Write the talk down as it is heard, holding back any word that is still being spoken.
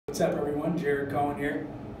What's up, everyone? Jared Cohen here.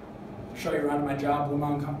 Show you around my job,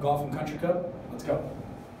 Bluemound Golf and Country Club. Let's go.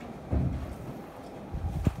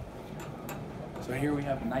 So here we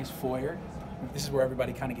have a nice foyer. This is where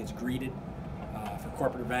everybody kind of gets greeted for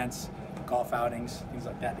corporate events, golf outings, things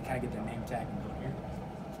like that. They kind of get their name tag and go here.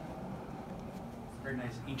 Very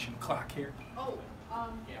nice ancient clock here.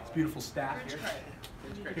 It's beautiful staff here.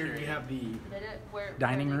 Here we have the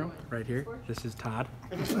dining room right here. This is Todd.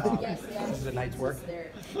 This is a night's work.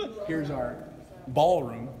 Here's our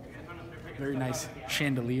ballroom. Very nice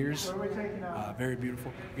chandeliers. Very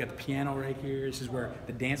beautiful. We got the piano right here. This is where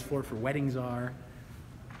the dance floor for weddings are.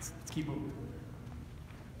 Let's keep moving.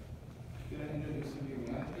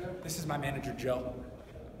 This is my manager, Joe.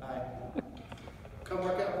 Hi. Come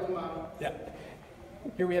work out Bluemound. Yeah.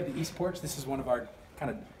 Here we have the East Porch. This is one of our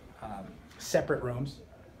kind of separate rooms.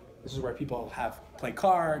 This is where people play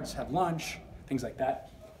cards, have lunch, things like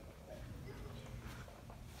that.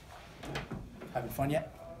 Having fun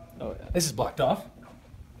yet? Oh yeah. This is blocked off.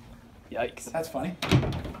 Yikes. That's funny.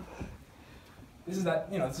 This is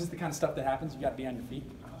this is the kind of stuff that happens. You got to be on your feet.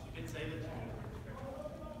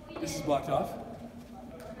 This is blocked off.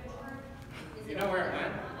 You know where I'm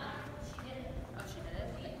at?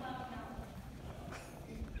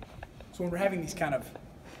 So when we're having these kind of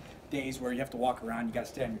days where you have to walk around, you got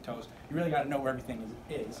to stay on your toes, you really got to know where everything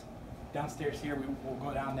is. Downstairs here, we'll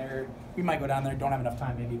go down there. We might go down there, don't have enough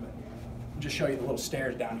time maybe, but I'll just show you the little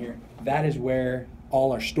stairs down here. That is where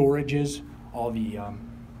all our storage is, all the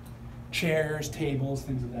chairs, tables,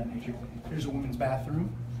 things of that nature. Here's a women's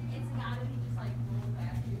bathroom.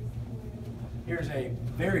 Here's a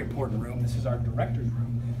very important room. This is our director's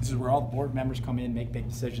room. This is where all the board members come in, make big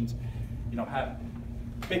decisions. You know, have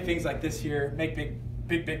big things like this here, make big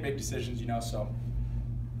decisions, you know, so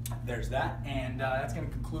there's that, and that's going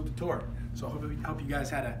to conclude the tour. So I hope you guys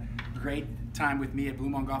had a great time with me at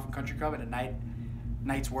Bluemound Golf and Country Club and a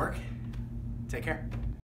night's work. Take care.